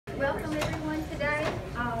welcome everyone today.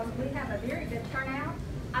 We have a very good turnout.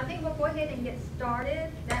 I think we'll go ahead and get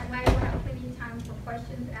started. That way we'll have plenty of time for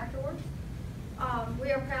questions afterwards.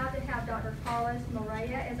 We are proud to have Dr. Carlos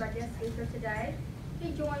Morea as our guest speaker today.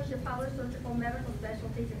 He joins Apollo Surgical Medical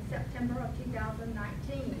Specialties in September of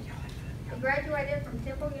 2019. He graduated from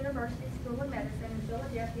Temple University School of Medicine in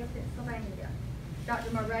Philadelphia, Pennsylvania.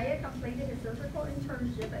 Dr. Morea completed his surgical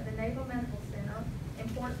internship at the Naval Medical Center in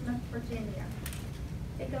Portsmouth, Virginia.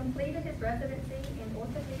 He completed his residency in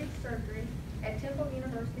orthopedic surgery at Temple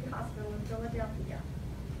University Hospital in Philadelphia.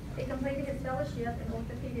 He completed his fellowship in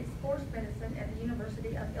orthopedic sports medicine at the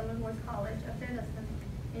University of Illinois College of Medicine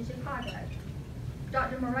in Chicago.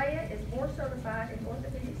 Dr. Morea is board certified in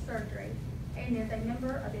orthopedic surgery and is a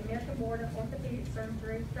member of the American Board of Orthopedic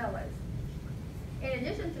Surgery Fellows. In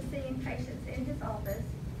addition to seeing patients in his office,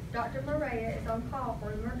 Dr. Morea is on call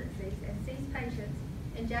for emergencies and sees patients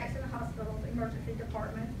in Jackson Hospital's emergency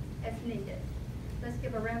department as needed. Let's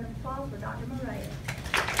give a round of applause for Dr. Morea.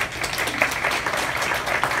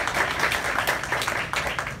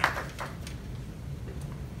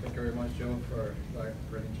 Thank you very much, Jill, for that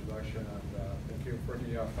great introduction, and thank you for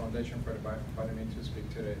the foundation for inviting me to speak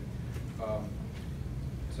today.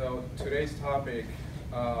 So today's topic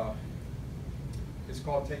is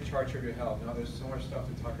called Take Charge of Your Health. Now there's so much stuff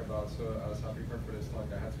to talk about, so as I prepared for this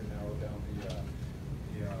talk, I had to narrow down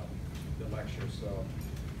the lecture, so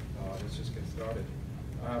let's just get started.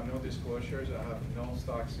 I have no disclosures, I have no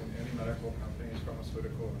stocks in any medical companies,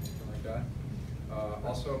 pharmaceutical, or anything like that.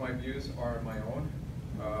 Also, my views are my own.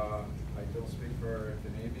 I don't speak for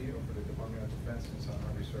the Navy or for the Department of Defense, since I'm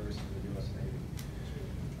Army service in the U.S. Navy.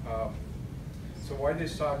 So why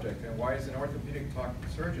this subject, and why is an orthopedic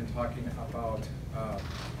surgeon talking about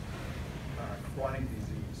chronic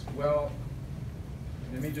disease? Well,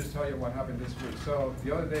 let me just tell you what happened this week. So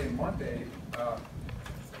the other day, Monday,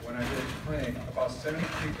 when I did a clinic, about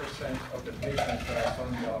 73% of the patients that I saw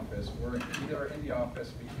in the office were either in the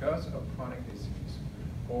office because of chronic disease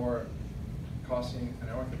or causing an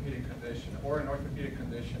orthopedic condition, or an orthopedic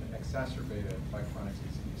condition exacerbated by chronic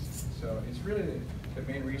disease. So it's really the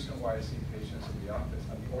main reason why I see patients in the office,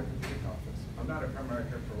 at the orthopedic office. I'm not a primary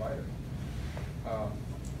care provider.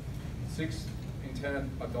 6 in 10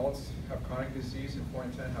 adults have chronic disease, and 4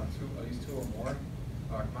 in 10 have at least two or more.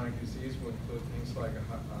 Chronic disease will include things like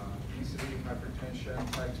obesity, hypertension,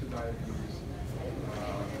 type 2 diabetes,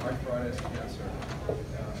 arthritis, cancer,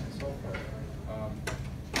 and so forth.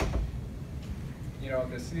 You know,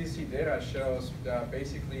 the CDC data shows that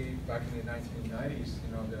basically back in the 1990s,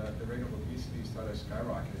 you know, the rate of obesity started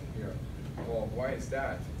skyrocketing here. Well, why is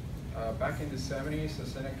that? Back in the 70s, the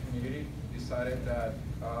Senate committee decided that,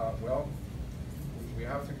 well, we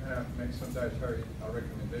have to kind of make some dietary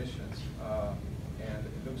recommendations. And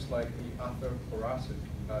it looks like the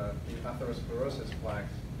atherosclerosis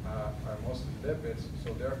plaques are mostly lipids,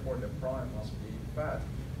 so therefore the problem must be fat.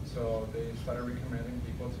 So they started recommending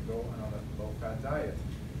people to go on a low-fat diet.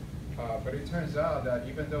 But it turns out that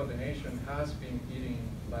even though the nation has been eating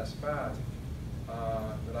less fat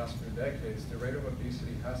the last few decades, the rate of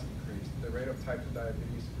obesity has increased. The rate of type 2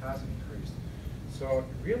 diabetes has increased. So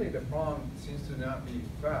really the problem seems to not be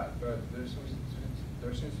fat, but there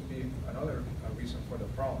seems to be another reason for the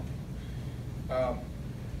problem.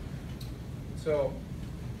 So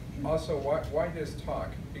also, why this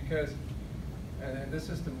talk? Because, and this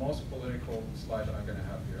is the most political slide that I'm going to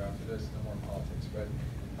have here. After this, no more politics. But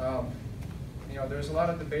you know, there's a lot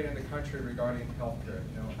of debate in the country regarding healthcare.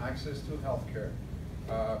 You know, access to healthcare,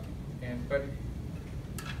 but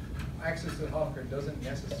access to healthcare doesn't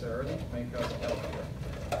necessarily make us healthier.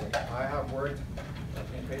 I have worked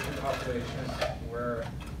in patient populations where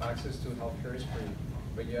access to healthcare is free,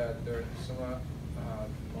 but yet there are some of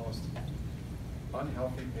the most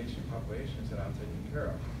unhealthy patient populations that I'm taking care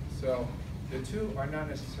of. So the two are not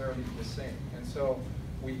necessarily the same. And so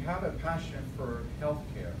we have a passion for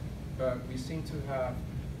healthcare, but we seem to have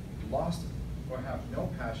lost or have no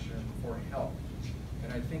passion for health.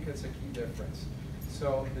 And I think it's a key difference.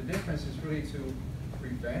 So the difference is really to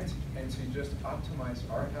prevent and to just optimize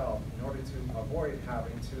our health in order to avoid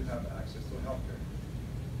having to have access to healthcare.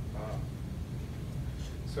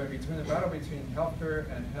 So in between the battle between healthcare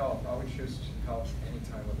and health, I would choose health any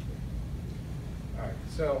time of the day. All right,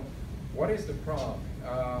 so what is the problem?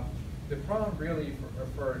 The problem really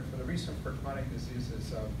for the reason for chronic disease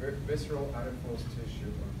is visceral adipose tissue,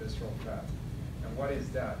 or visceral fat. And what is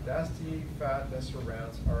that? That's the fat that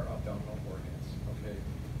surrounds our abdominal organs, okay?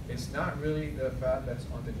 It's not really the fat that's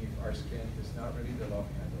underneath our skin. It's not really the love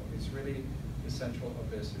handle. It's really the central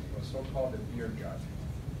obesity, or so-called the beer gut.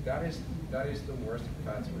 That is the worst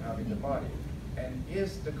fats we have in the body. and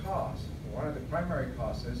is the cause, one of the primary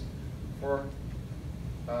causes for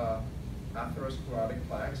atherosclerotic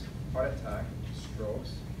plaques, heart attack,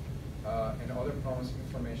 strokes, and other problems of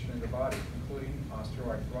inflammation in the body, including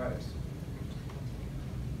osteoarthritis.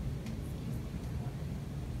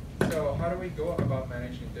 So how do we go about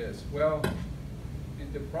managing this? Well,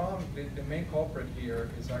 the problem, the main culprit here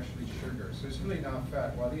is actually sugar. So it's really not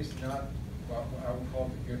fat. Well, at least not what I would call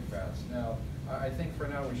the good fats. Now, I think for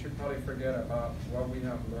now we should probably forget about what we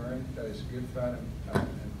have learned that is good fat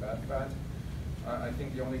and bad fat. I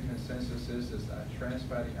think the only consensus is that trans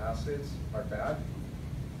fatty acids are bad.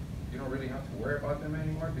 You don't really have to worry about them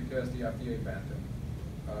anymore because the FDA banned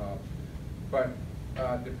them. But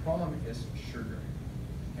the problem is sugar.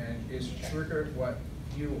 And is sugar what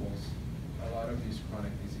fuels a lot of these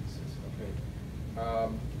chronic diseases, okay?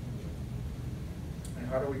 And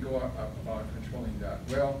how do we go about controlling that?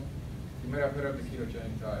 Well, you might have heard of the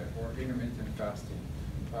ketogenic diet or intermittent fasting.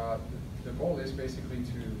 The goal is basically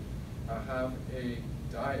to have a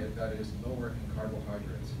diet that is lower in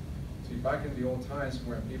carbohydrates. See, back in the old times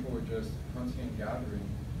when people were just hunting and gathering,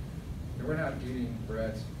 they were not eating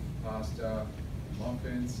breads, pasta,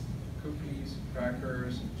 muffins, cookies,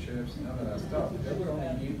 crackers, chips, none of that stuff. They would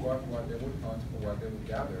only eat what they would hunt or what they would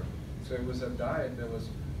gather. So it was a diet that was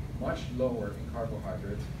much lower in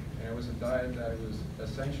carbohydrates, and it was a diet that was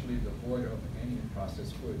essentially devoid of any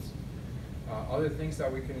processed foods. Other things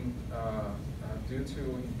that we can do to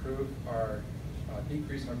improve our,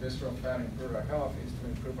 decrease our visceral fat and improve our health is to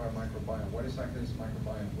improve our microbiome. What exactly is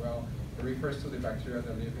microbiome? Well, it refers to the bacteria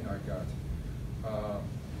that live in our gut.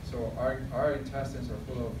 So our intestines are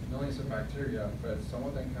full of millions of bacteria, but some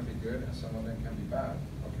of them can be good and some of them can be bad,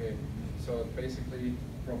 okay? So basically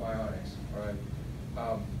probiotics, all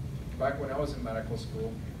right? Back when I was in medical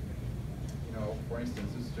school, you know, for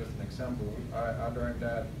instance, this is just an example, I learned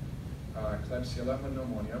that Klebsiella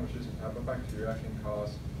pneumonia, which is a type of bacteria, can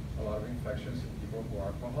cause a lot of infections in people who are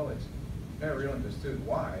alcoholics. Never really understood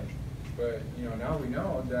why. But you know, now we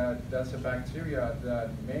know that that's a bacteria that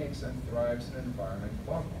makes and thrives in an environment of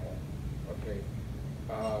alcohol. Okay.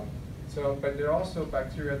 But there are also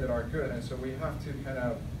bacteria that are good, and so we have to kind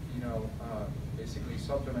of, you know, basically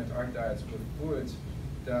supplement our diets with foods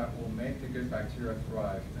that will make the good bacteria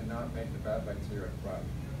thrive and not make the bad bacteria thrive.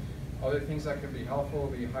 Other things that can be helpful will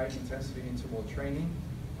be high intensity interval training.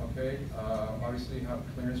 Okay. Obviously, you have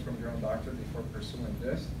clearance from your own doctor before pursuing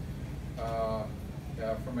this.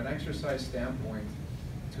 From an exercise standpoint,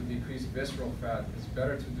 to decrease visceral fat, it's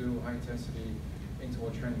better to do high-intensity interval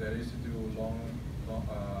training. That is to do long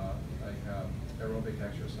aerobic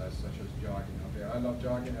exercise, such as jogging. Okay, I love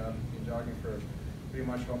jogging. I've been jogging for pretty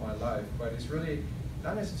much all my life, but it's really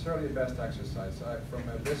not necessarily the best exercise. From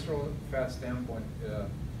a visceral fat standpoint, you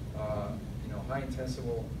know, high-intensity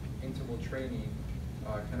interval training,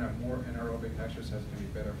 kind of more anaerobic exercise can be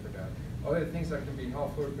better for that. Other things that can be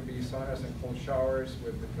helpful could be saunas and cold showers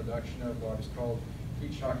with the production of what is called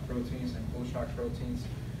heat shock proteins and cold shock proteins,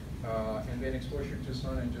 and then exposure to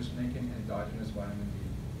sun and just making endogenous vitamin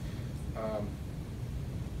D.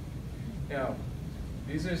 Now,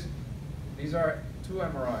 these are two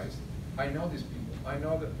MRIs. I know these people. I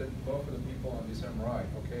know that both of the people on this MRI.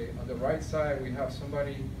 Okay, on the right side we have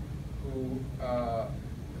somebody who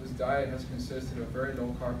whose diet has consisted of very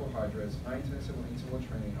low carbohydrates, high-intensity interval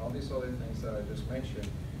training, all these other things that I just mentioned.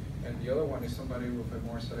 And the other one is somebody with a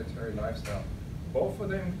more sedentary lifestyle. Both of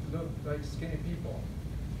them look like skinny people.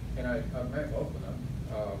 And I've met both of them.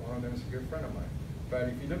 One of them is a good friend of mine. But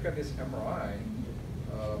if you look at this MRI,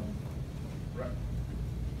 right,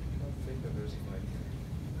 I don't think that there's like,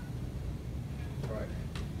 right.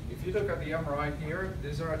 If you look at the MRI here,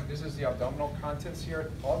 this is the abdominal contents here.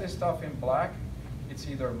 All this stuff in black, it's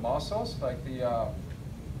either muscles, like the, I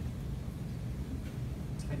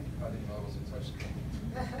didn't know it was a touch screen.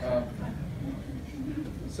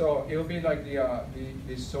 So it'll be like the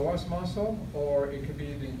psoas muscle, or it could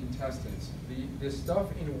be the intestines. The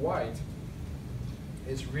stuff in white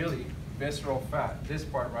is really visceral fat, this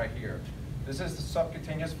part right here. This is the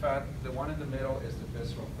subcutaneous fat, the one in the middle is the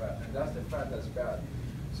visceral fat, and that's the fat that's bad.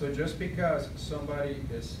 So just because somebody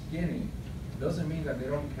is skinny doesn't mean that they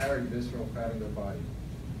don't carry visceral fat in their body.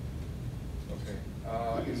 Okay.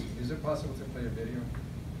 Is it possible to play a video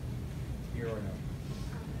here or no?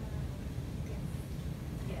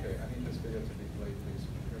 Yes. Okay, I need this video to be played, please,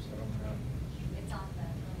 because I don't have. It's on the,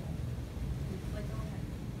 click on it.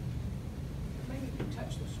 Maybe you can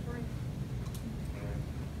touch the screen.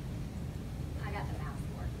 I got the mouse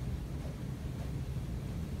for it.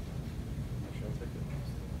 Actually, I'll take the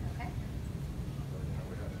mouse. Okay.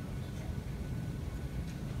 We have it.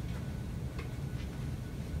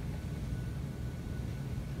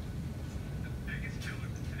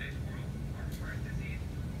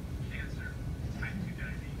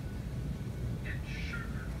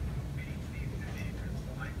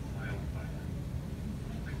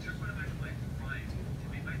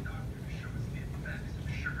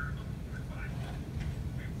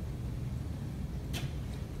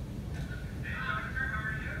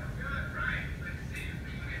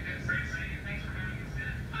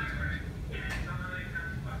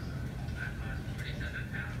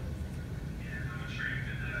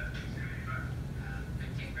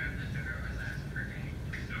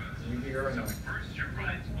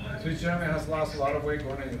 right now. So this gentleman has lost a lot of weight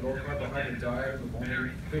going on a low carbohydrate diet with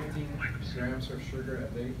only 15 grams of sugar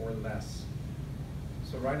a day or less.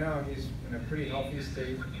 So right now he's in a pretty healthy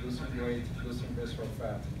state, losing weight, losing visceral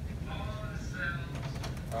fat.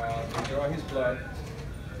 We draw his blood,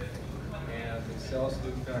 and the cells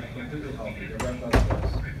look completely healthy. They're red blood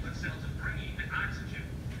cells.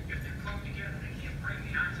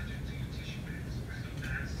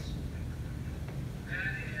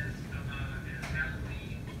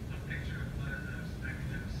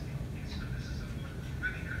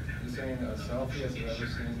 He's saying as healthy as I've ever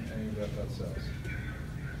seen any red blood cells.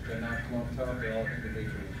 They're not clumped up, they're all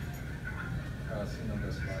individually seen on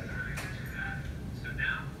this slide. So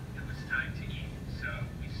now it was time to eat. So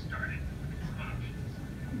we started with some options.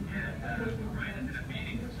 And right into the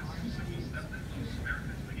meeting, some stuff that most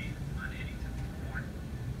Americans would eat on any type of corn.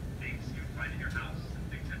 Things you find in your house, and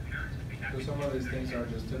things that parents would be happy So some of these things are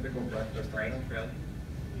just typical breakfast items, right?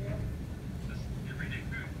 Just everyday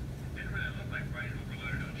food. Didn't really look like right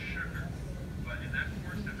overloaded on sugar. But in that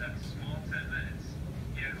course of that small 10 minutes,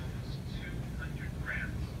 he had almost 200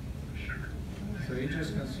 grams of sugar. So he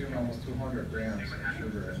just consumed almost 200 grams of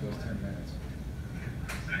sugar in those 10 minutes.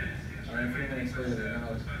 And a few minutes later, they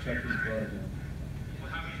now check his blood again. Well,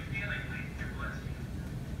 how are you feeling? It was.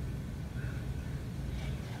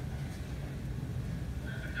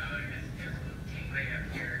 Way up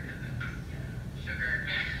here, sugar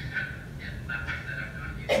and levels that I'm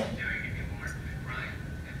not used to doing anymore. Right.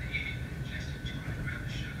 And the eating just 200 grams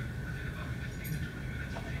of sugar within about 15 to 20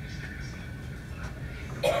 minutes of being a sick asleep.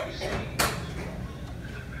 You see,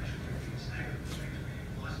 the pressure of the snack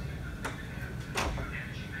plus the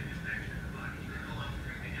energy manufactured in the body. You no longer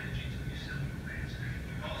bring the energy to your cellular phase.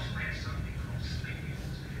 You also have something called sleep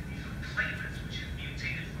mules. These are platelets which have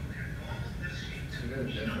mutated from their normal district See the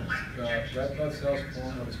difference. The red blood cells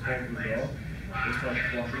form what is called rouleau. They start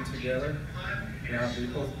clumping together. They have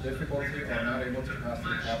difficulty or not able to pass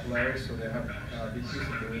through capillaries, so they have decreased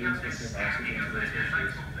ability to take oxygen to their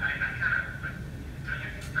tissues.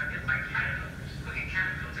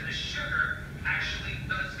 The sugar actually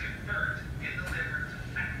does convert in the liver to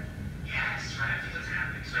fat. Yes, right. That's what's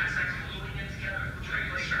happening. So it's like gluing it together.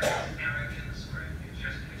 Arrogance, where it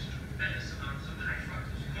just makes tremendous amounts of high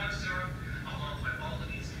fructose corn syrup, along with all of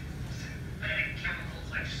these synthetic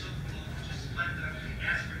chemicals like superglue, which is splendor,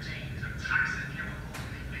 aspartame. These are toxic chemicals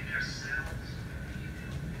in their cells.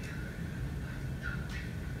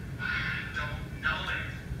 Don't know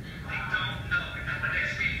it. They don't know it. And when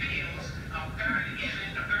this reveals a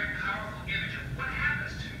very powerful image of what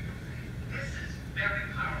happens to you, this is very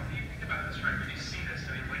powerful. You think about this, right? When you see this,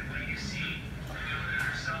 I mean, when you see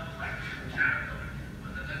yourself like caterpillar,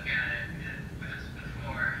 well, to look at it was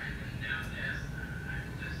before and now this, I'm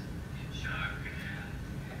just in shock.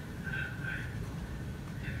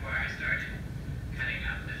 Before I started cutting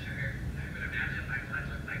out the sugar, I would imagine my blood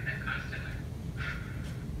looked like that constantly.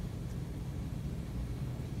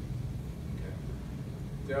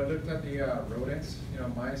 They looked at the rodents,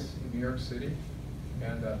 mice in New York City,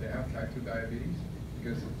 and they have type 2 diabetes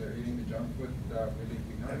because they're eating the junk food really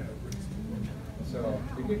behind it. So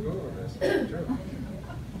we could go over this, it's true.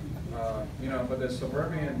 But the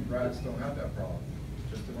suburban rats don't have that problem,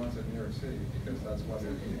 just the ones in New York City, because that's what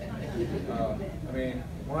they're eating. I mean,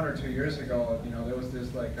 1 or 2 years ago, there was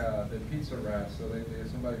this like the pizza rat. So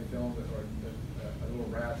somebody filmed it, or a little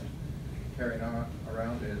rat carrying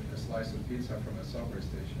around it a slice of pizza from a subway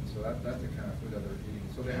station. So that's the kind of food that they're eating.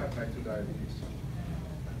 So they have type 2 diabetes.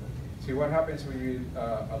 See what happens when you eat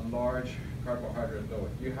a large carbohydrate load.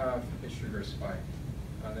 You have a sugar spike,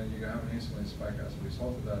 and then you have an insulin spike as a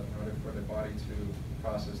result of that in order for the body to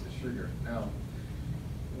process the sugar. Now,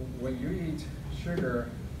 when you eat sugar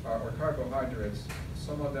or carbohydrates,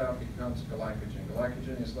 some of that becomes glycogen.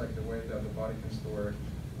 Glycogen is like the way that the body can store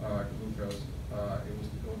glucose.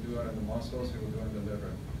 It will do it in the muscles, it will do it in the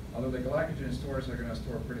liver. Although the glycogen stores are going to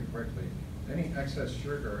store pretty quickly. Any excess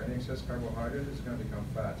sugar, any excess carbohydrate is going to become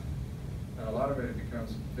fat. And a lot of it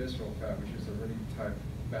becomes visceral fat, which is a really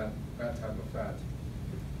bad type of fat.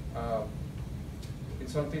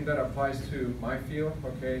 It's something that applies to my field,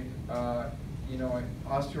 okay?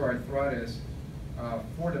 Osteoarthritis,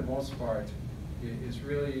 for the most part, is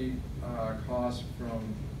really caused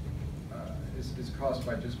from is caused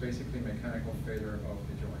by just basically mechanical failure of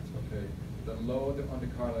the joints. Okay, the load on the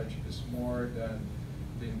cartilage is more than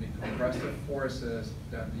the compressive forces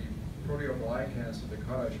that the proteoglycans of the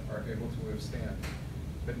cartilage are able to withstand.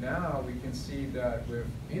 But now we can see that with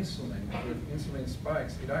insulin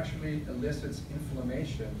spikes, it actually elicits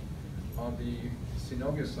inflammation on the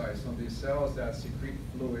synucleocytes, on the cells that secrete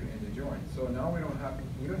fluid in the joint. So now we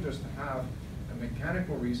don't just have a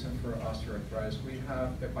mechanical reason for osteoarthritis, we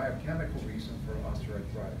have a biochemical reason for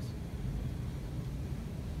osteoarthritis.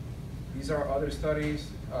 These are other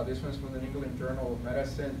studies. This one's from the New England Journal of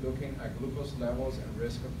Medicine, looking at glucose levels and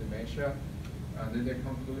risk of dementia. And then they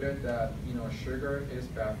concluded that sugar is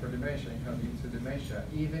bad for dementia and can lead to dementia,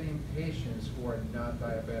 even in patients who are not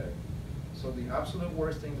diabetic. So the absolute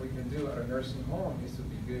worst thing we can do at a nursing home is to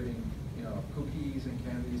be giving cookies and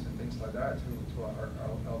candies and things like that to our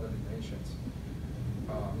elderly patients.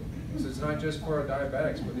 So it's not just for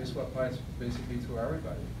diabetics, but this applies basically to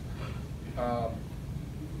everybody.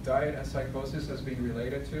 Diet and psychosis has been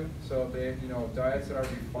related to. So they, diets that are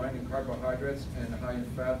refined in carbohydrates and high in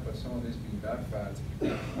fat, but some of these being bad fats,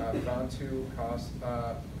 found to cause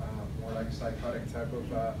more like psychotic type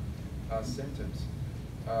of symptoms.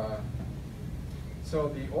 So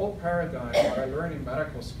the old paradigm, what I learned in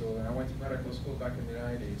medical school, and I went to medical school back in the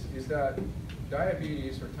 90s, is that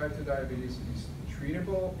diabetes or type 2 diabetes is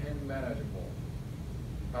treatable and manageable.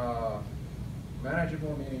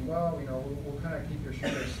 Manageable meaning, well, we'll kind of keep your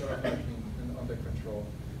sugar sort of under control.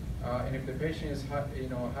 And if the patient is,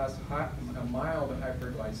 has a mild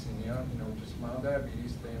hyperglycemia, just mild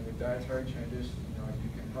diabetes, then with dietary changes, you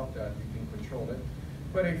can help that, you can control it.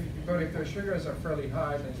 But if their sugars are fairly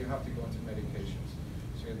high, then you have to go into medications.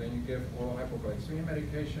 So then you give oral hypoglycemia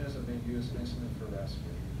medications and then use insulin for rescue.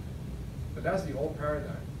 But that's the old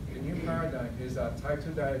paradigm. The new paradigm is that type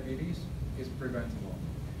 2 diabetes is preventable.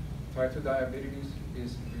 Type 2 diabetes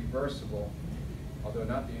is reversible, although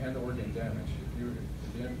not the end organ damage.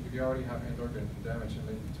 If you already have end organ damage,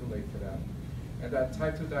 then it's too late for that. And that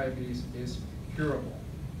type 2 diabetes is curable.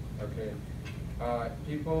 Okay,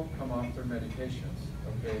 people come off their medications.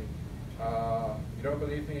 Okay, you don't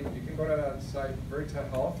believe me? You can go to that site, Verita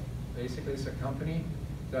Health. Basically, it's a company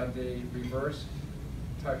that they reverse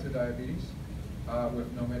type 2 diabetes with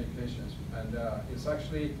no medications, and it's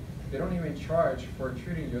actually. They don't even charge for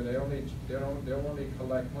treating you. They'll only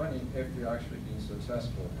collect money if you're actually being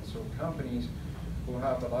successful. And so companies who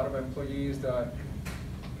have a lot of employees that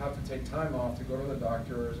have to take time off to go to the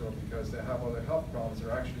doctors or because they have other health problems,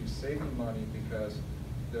 they're actually saving money because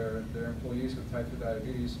their employees with type 2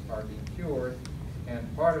 diabetes are being cured,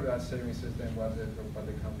 and part of that savings is then what the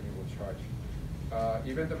company will charge.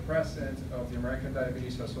 Even the president of the American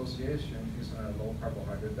Diabetes Association is on a low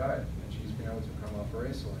carbohydrate diet, and she's been able to come off her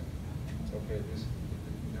insulin. Okay,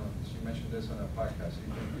 she mentioned this on a podcast.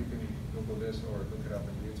 You can Google this or look it up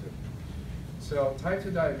on YouTube. So type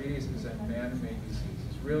 2 diabetes is a man-made disease.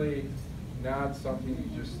 It's really not something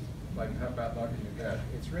you just have bad luck and you get.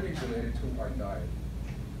 It's really related to our diet.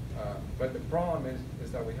 But the problem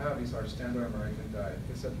is that we have our standard American diet.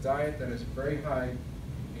 It's a diet that is very high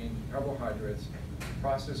in carbohydrates,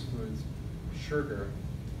 processed foods, sugar,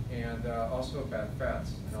 and also bad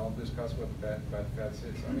fats. And I'll discuss what bad fats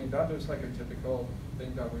is. I mean, that looks like a typical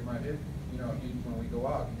thing that we might eat when we go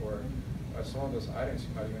out, or some of those items you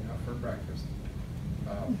might even have for breakfast.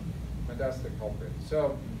 And that's the culprit.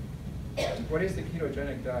 So, what is the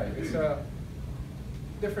ketogenic diet? It's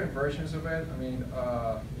different versions of it. I mean,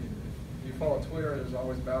 if you follow Twitter, there's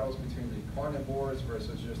always battles between the carnivores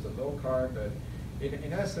versus just the low carb. But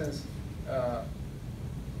in essence,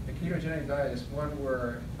 the ketogenic diet is one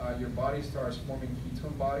where your body starts forming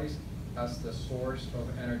ketone bodies as the source of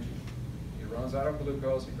energy. It runs out of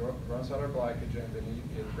glucose, it runs out of glycogen, then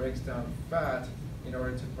it breaks down fat in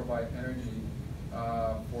order to provide energy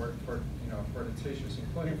for the tissues,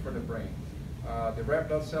 including for the brain. The red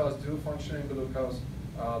blood cells do function in glucose,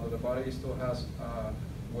 but the body still has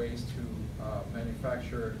ways to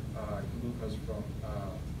manufacture glucose from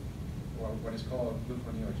what is called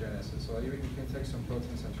gluconeogenesis. So you can take some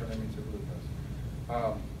proteins and turn them into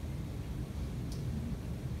glucose.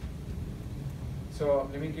 So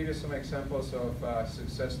let me give you some examples of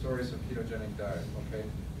success stories of ketogenic diet, okay?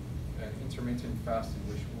 And intermittent fasting,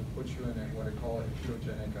 which will put you in what I call a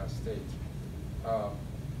ketogenic state.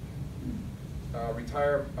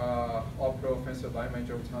 Retired All-Pro offensive lineman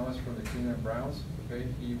Joe Thomas from the Cleveland Browns. Okay,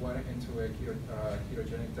 he went into a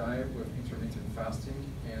ketogenic diet with intermittent fasting,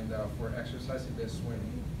 and for exercise he did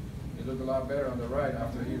swimming. He looked a lot better on the right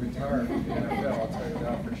after he retired from the NFL, I'll tell you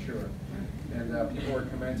that for sure. And people were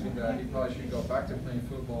commenting that he probably should go back to playing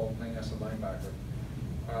football, playing as a linebacker.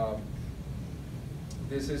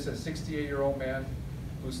 This is a 68-year-old man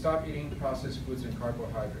who stopped eating processed foods and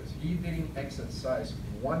carbohydrates. He didn't exercise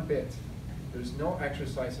one bit. There's no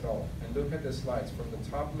exercise at all. And look at the slides from the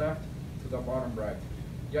top left to the bottom right.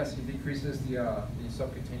 Yes, he decreases the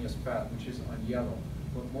subcutaneous fat, which is on yellow.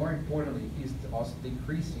 but more importantly, he's also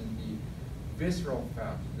decreasing the visceral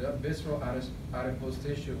fat, the visceral adipose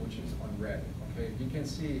tissue, which is on red. Okay, you can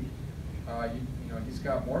see, he's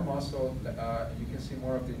got more muscle. You can see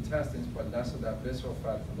more of the intestines, but less of that visceral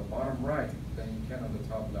fat on the bottom right than you can on the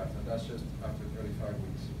top left, and that's just after 35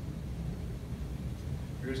 weeks.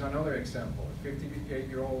 Here's another example: a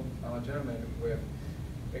 58-year-old gentleman with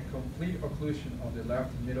a complete occlusion of the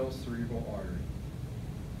left middle cerebral artery.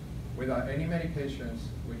 Without any medications,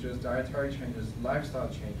 with just dietary changes, lifestyle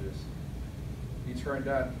changes, he turned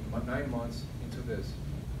that 9 months into this,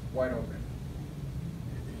 wide open.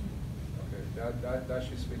 Okay, that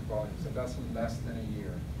should speak volumes, and that's in less than a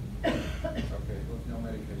year. Okay, with no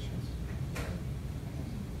medications.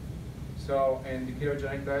 So, and the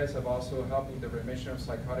ketogenic diets have also helped with the remission of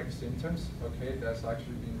psychotic symptoms. Okay, that's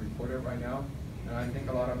actually being reported right now. And I think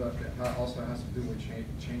a lot of that also has to do with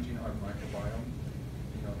changing our microbiome,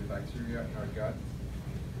 the bacteria in our gut.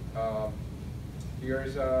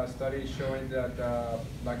 Here's a study showing that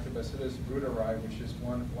Lactobacillus reuteri, which is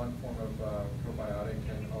one form of probiotic,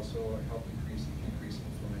 can also help decrease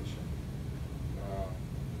inflammation.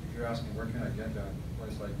 If you're asking where can I get that, well,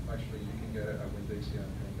 it's like actually you can get it at Winn-Dixie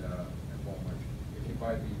and Walmart. If you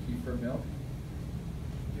buy the kefir milk,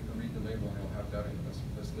 you can read the label and it'll have that in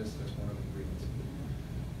that's listed as one of the ingredients.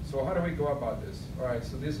 So how do we go about this? All right,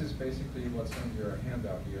 so this is basically what's in your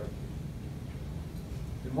handout here.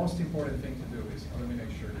 The most important thing to do is eliminate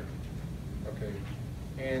sugar. Okay,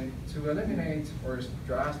 and to eliminate or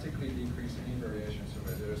drastically decrease any variations of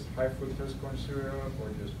it, there's high fructose corn syrup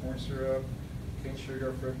or just corn syrup, cane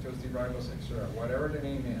sugar, fructose derivatives, etc. Whatever the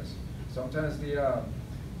name is. Sometimes the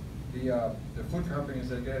food companies,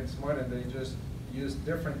 they get smart and they just use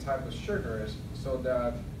different type of sugars so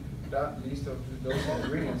that list of those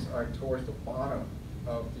ingredients are towards the bottom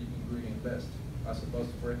of the ingredient list, as opposed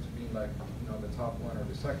for it to be like the top one or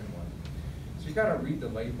the second one. So you got to read the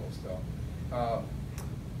labels though,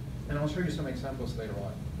 and I'll show you some examples later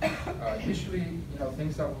on. Usually,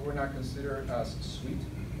 things that were not considered as sweet,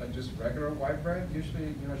 like just regular white bread,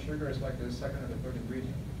 usually sugar is like the second or the third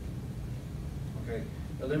ingredient. Okay,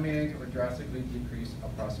 eliminate or drastically decrease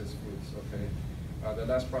processed foods. Okay, the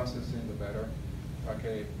less processing, the better.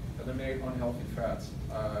 Okay, eliminate unhealthy fats.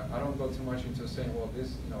 I don't go too much into saying, well,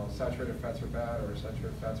 this, saturated fats are bad or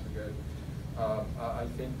saturated fats are good. I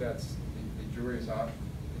think that's the jury is out,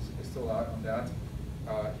 is still out on that.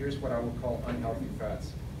 Here's what I would call unhealthy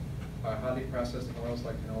fats. Highly processed oils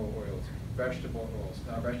like canola oils, vegetable oils.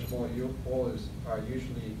 Now, vegetable oils are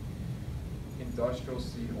usually industrial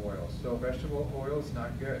seed oils. So vegetable oil is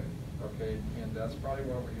not good, okay? And that's probably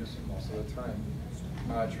what we're using most of the time.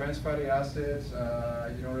 Trans fatty acids,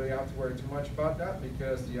 you don't really have to worry too much about that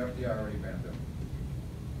because the FDA already banned them.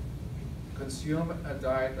 Consume a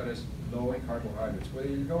diet that is low in carbohydrates. Whether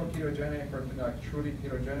you go ketogenic or truly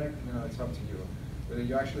ketogenic, it's up to you. Whether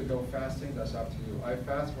you actually go fasting, that's up to you. I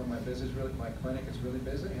fast when my clinic is really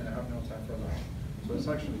busy and I have no time for lunch. So it's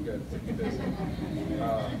actually good to be busy.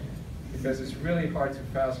 Because it's really hard to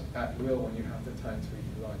fast at will when you have the time to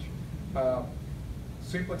eat lunch.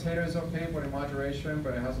 Sweet potato is okay, but in moderation,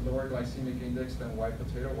 but it has a lower glycemic index than white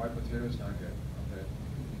potato. White potato is not good.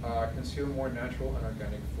 Okay. Consume more natural and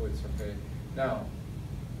organic foods. Okay. Now,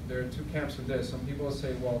 there are two camps of this. Some people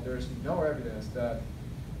say, well, there's no evidence that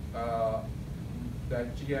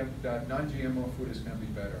that non-GMO food is going to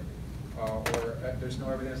be better, or there's no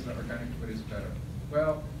evidence that organic food is better.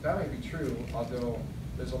 Well, that may be true, although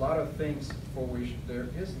there's a lot of things for which there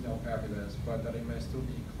is no evidence, but that it may still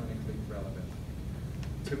be clinically relevant.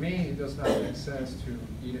 To me, it does not make sense to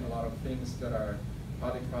eat a lot of things that are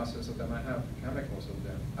highly processed or that might have chemicals in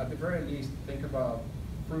them. At the very least, think about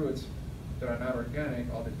fruits that are not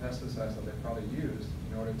organic, all the pesticides that they probably used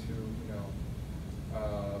in order to,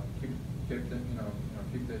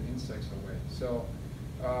 keep the insects away. So,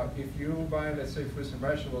 if you buy, let's say, fruits and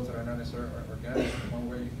vegetables that are not necessarily organic,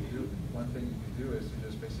 one thing you can do is to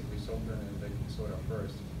just basically soak them in baking soda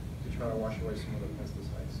first to try to wash away some of the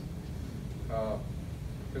pesticides.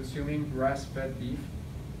 Consuming grass-fed beef.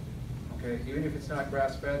 Okay, even if it's not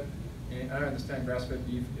grass-fed, and I understand grass-fed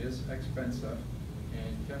beef is expensive,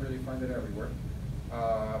 and you can't really find it everywhere.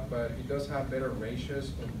 But it does have better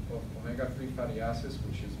ratios of omega-3 fatty acids,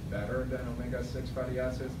 which is better than omega-6 fatty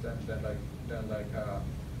acids than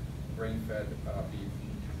grain-fed beef.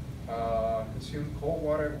 Consume cold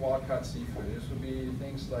water wild-caught seafood. This would be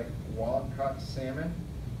things like wild-caught salmon,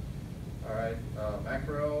 all right,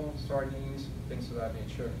 mackerel, sardines, things of that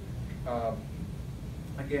nature.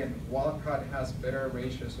 Again, wild-caught has better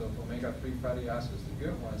ratios of omega-3 fatty acids, the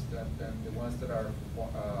good ones, than the ones that are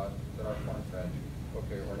farm-fed,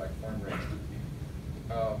 okay, or like farm-raised.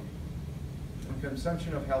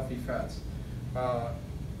 Consumption of healthy fats.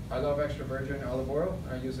 I love extra virgin olive oil.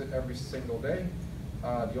 I use it every single day. There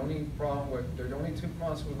are only two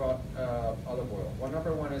problems with olive oil.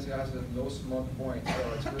 Number one is it has a low smoke point,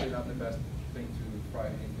 so it's really not the best thing to fry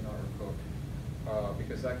anything on or cook,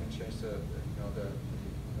 because that can change the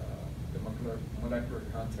molecular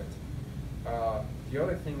content. The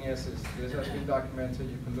other thing is this has been documented.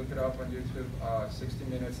 You can look it up on YouTube. 60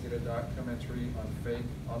 Minutes did a documentary on fake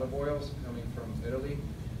olive oils coming from Italy.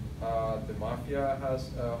 The mafia has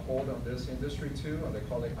a hold on this industry too, and they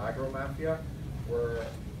call it agro-mafia, where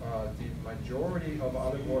the majority of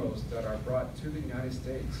olive oils that are brought to the United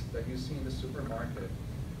States that you see in the supermarket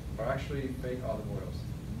are actually fake olive oils.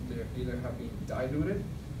 They either have been diluted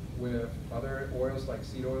with other oils like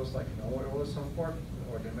seed oils, like canola oil and so forth,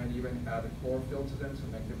 or they might even add chlorophyll to them to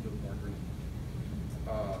make them look more green.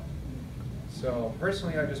 So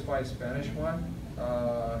personally, I just buy a Spanish one,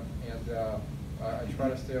 and I try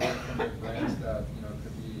to stay away from the brands that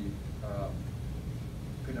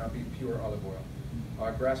could not be pure olive oil.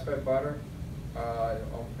 Grass-fed butter,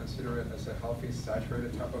 I'll consider it as a healthy,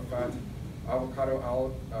 saturated type of fat. Avocado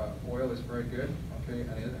oil is very good, okay,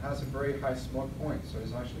 and it has a very high smoke point, so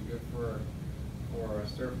it's actually good for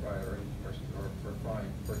stir fry or for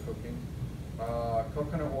frying, for cooking.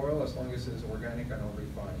 Coconut oil, as long as it's organic and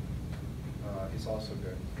unrefined, is also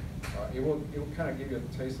good. It will kind of give you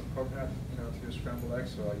a taste of coconut, to your scrambled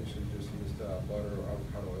eggs. So I usually just use butter or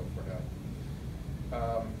avocado oil for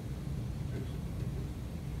that.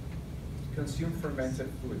 Consume fermented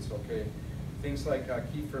foods. Okay, things like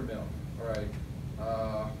kefir milk. All right,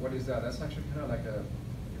 what is that? That's actually kind of like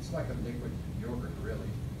it's like a liquid yogurt, really.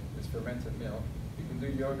 It's fermented milk. You can do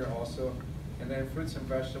yogurt also, and then fruits and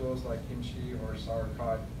vegetables like kimchi or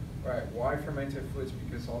sauerkraut. All right, why fermented foods?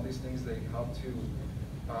 Because all these things, they help to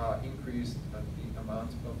increase the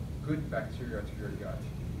amount of good bacteria to your gut.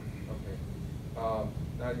 Okay.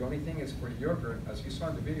 Now the only thing is for yogurt, as you saw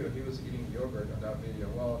in the video, he was eating yogurt on that video.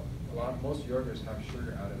 Well, most yogurts have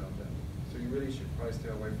sugar added on them, so you really should probably stay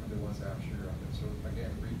away from the ones that have sugar on them. So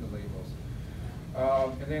again, read the labels.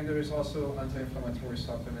 And then there is also anti-inflammatory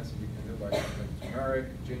supplements that you can do, like turmeric,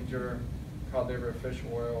 ginger, cod liver, fish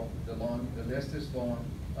oil. The list is long.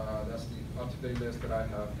 That's the up-to-date list that I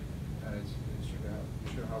have, and you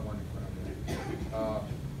should have one in front of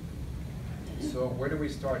you. So where do we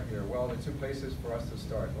start here? Well, there are two places for us to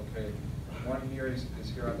start. Okay, one here is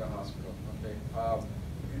here at the hospital. Okay,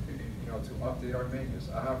 to update our menus.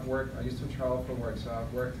 I used to travel for work, so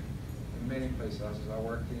I've worked in many places. I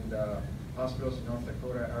worked in the hospitals in North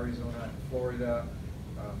Dakota, Arizona, Florida,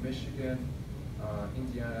 Michigan,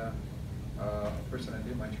 Indiana. Of course, I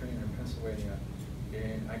did my training in Pennsylvania.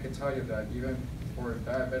 And I can tell you that even for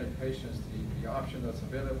diabetic patients, the option that's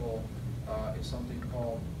available is something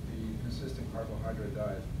called the consistent carbohydrate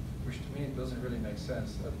diet, which to me doesn't really make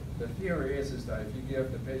sense. The theory is that if you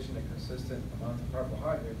give the patient a consistent amount of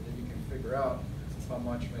carbohydrate, then you can figure out how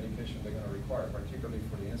much medication they're going to require, particularly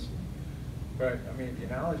for the insulin. But I mean, the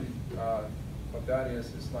analogy of that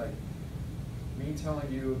is like me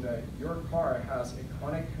telling you that your car has a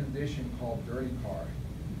chronic condition called dirty car,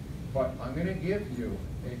 but I'm going to give you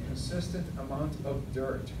a consistent amount of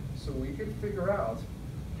dirt so we can figure out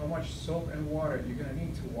how much soap and water you're going to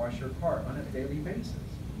need to wash your car on a daily basis.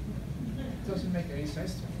 It doesn't make any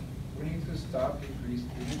sense to me. We need to start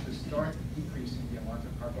decreasing the amount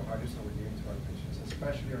of carbohydrates that we're giving to our patients,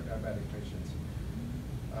 especially our diabetic patients.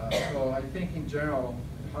 So I think in general,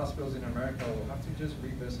 hospitals in America will have to just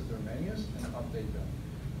revisit their menus and update them.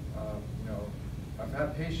 I've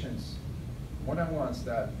had patients more than once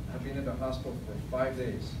that have been in the hospital for 5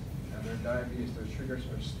 days, and their diabetes, their sugars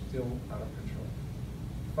are still out of control.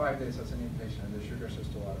 5 days as an inpatient, and their sugars are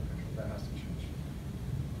still out of control. That has to change.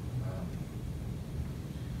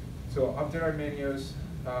 So update our menus,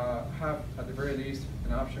 have at the very least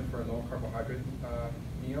an option for a low carbohydrate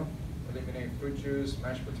meal. Eliminate fruit juice,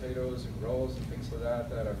 mashed potatoes, and rolls, and things like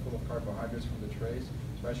that are full of carbohydrates from the trays,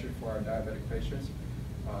 especially for our diabetic patients.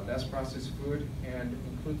 Less processed food, and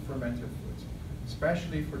include fermented foods,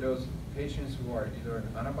 especially for those patients who are either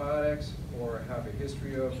on antibiotics or have a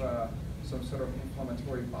history of some sort of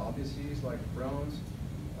inflammatory bowel disease like Crohn's,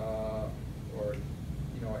 or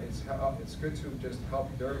it's good to just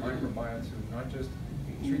help their microbiome to not just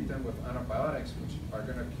treat them with antibiotics, which are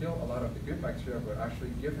going to kill a lot of the good bacteria, but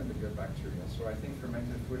actually give them the good bacteria. So I think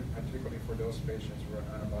fermented food, particularly for those patients who are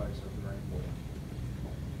on antibiotics, are very important.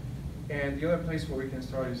 And the other place where we can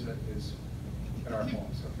start is at our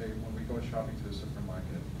homes, okay, when we go shopping to the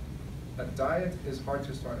supermarket. A diet is hard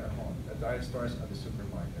to start at home. A diet starts at the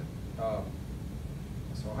supermarket.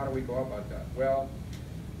 So how do we go about that? Well,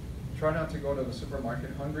 Try not to go to the supermarket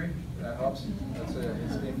hungry. That helps. It's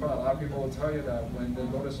been fun. A lot of people will tell you that when they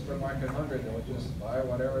go to the supermarket hungry, they'll just buy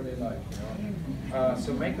whatever they like.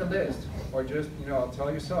 So make a list, or just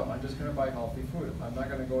tell yourself, I'm just going to buy healthy food. I'm not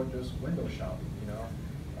going to go just window shopping.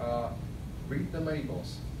 Read the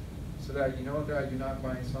labels, so that you know that you're not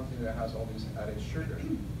buying something that has all these added sugar.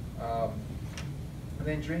 And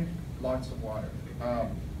then drink lots of water.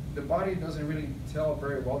 The body doesn't really tell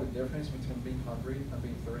very well the difference between being hungry and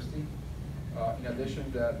being thirsty. In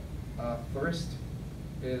addition, that thirst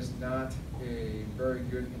is not a very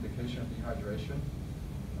good indication of dehydration.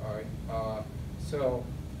 All right. So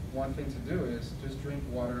one thing to do is just drink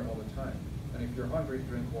water all the time. And if you're hungry,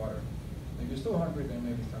 drink water. If you're still hungry, then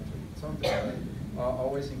maybe it's time to eat something. But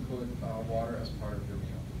always include water as part of your meal.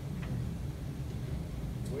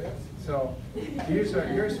 So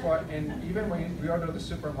here's what, and even when we go to the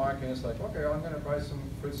supermarket, it's like, okay, I'm going to buy some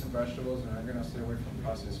fruits and vegetables, and I'm going to stay away from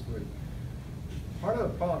processed food. Part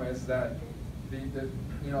of the problem is that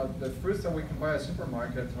the fruits that we can buy at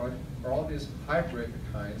supermarkets are all these hybrid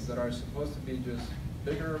kinds that are supposed to be just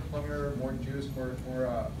bigger, plumpier, more juice,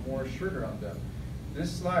 more sugar on them. This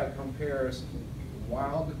slide compares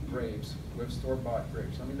wild grapes with store-bought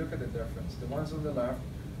grapes. I mean, look at the difference. The ones on the left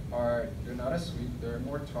they're not as sweet, they're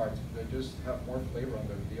more tart, they just have more flavor on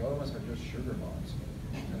them. The other ones are just sugar bombs.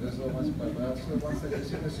 And those are the ones, but that's the ones that you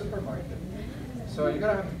see in the supermarket. So you're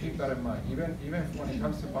gonna have to keep that in mind. Even when it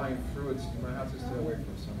comes to buying fruits, you might have to stay away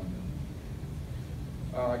from some of them.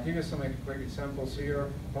 I'll give you some quick examples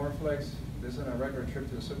here. Cornflakes, this is a regular trip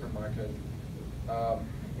to the supermarket. Since I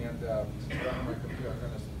don't have my computer, I'm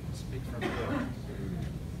gonna speak from here.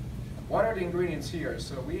 What are the ingredients here?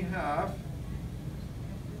 So we have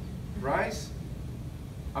rice,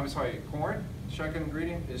 corn. Second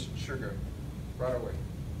ingredient is sugar, right away.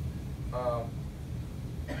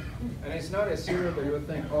 And it's not a cereal that you would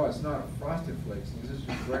think, oh, it's not Frosted Flakes. This is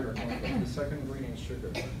just regular cornflakes. The second ingredient is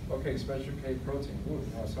sugar. Okay, Special K protein. Ooh,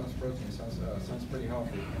 sounds protein. Sounds pretty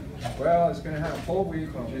healthy. Well, it's going to have whole wheat,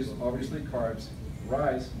 which is obviously carbs.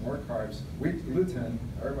 Rice, more carbs. Wheat gluten.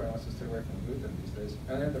 Everybody wants to stay away from gluten these days.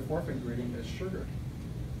 And then the fourth ingredient is sugar.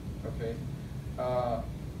 Okay.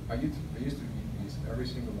 I used to eat these every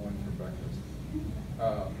single morning for breakfast.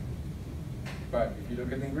 But if you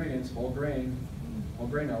look at the ingredients, whole grain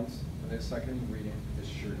oats, and the second ingredient is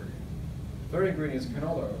sugar. Third ingredient is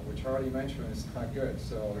canola oil, which I already mentioned is not good.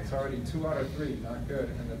 So it's already 2 out of 3, not good.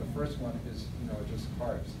 And then the first one is just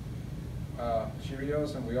carbs.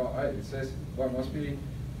 Cheerios, and it says, well, must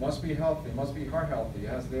be healthy, must be heart healthy. It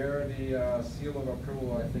has there the seal of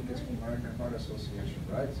approval, I think it's from American Heart Association,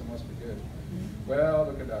 right? So it must be good. Well,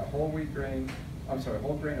 look at that, whole grain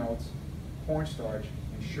oats, cornstarch,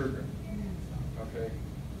 and sugar. Okay,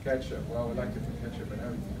 ketchup. Well, we like to put ketchup and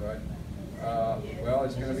everything, right? Well,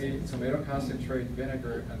 it's going to be tomato concentrate,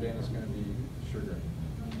 vinegar, and then it's going to be sugar.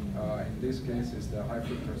 In this case, it's the high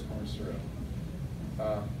fructose corn syrup.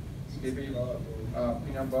 Skippy,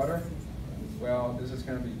 peanut butter. Well, this is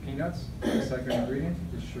going to be peanuts. The second ingredient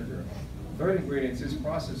is sugar. Third ingredient is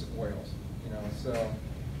processed oils. So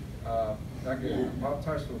not good.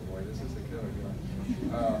 Pop-Tarts will avoid. This is the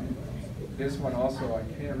killer. This one also, I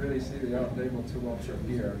can't really see the label too well from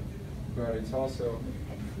here, but it's also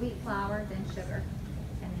Wheat flour, then sugar.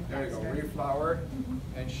 there you go. Wheat flour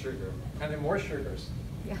and sugar, and then more sugars.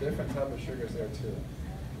 Yeah. Different type of sugars there too.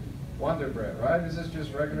 Wonder Bread, right? This is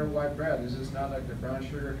just regular white bread. This is not like the brown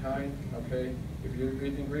sugar kind. Okay. If you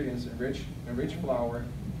read the ingredients, enriched flour.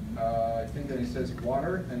 I think that it says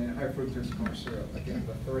water and then high fructose corn syrup. Again,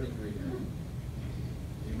 the third ingredient.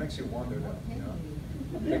 It makes you wonder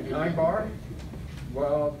though, The Kind Bar,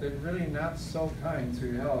 well, they're really not so kind to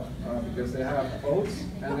your health because they have oats,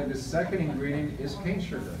 and then the second ingredient is cane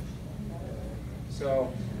sugar.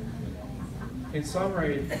 So, in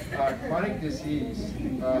summary, chronic disease,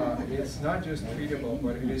 it's not just treatable,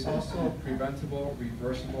 but it is also preventable,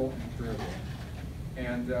 reversible, and curable.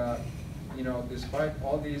 And despite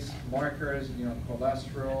all these markers,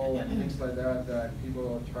 cholesterol and things like that, that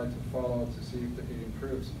people try to follow to see if it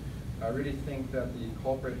improves, I really think that the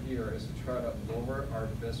culprit here is to try to lower our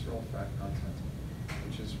visceral fat content,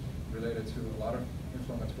 which is related to a lot of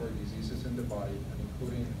inflammatory diseases in the body, and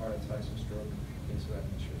including heart attacks and stroke, things of that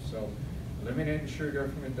nature. So, eliminate sugar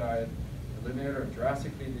from your diet, eliminate or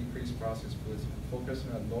drastically decrease processed foods, and focus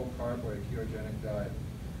on a low carb or a ketogenic diet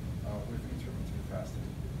with intermittent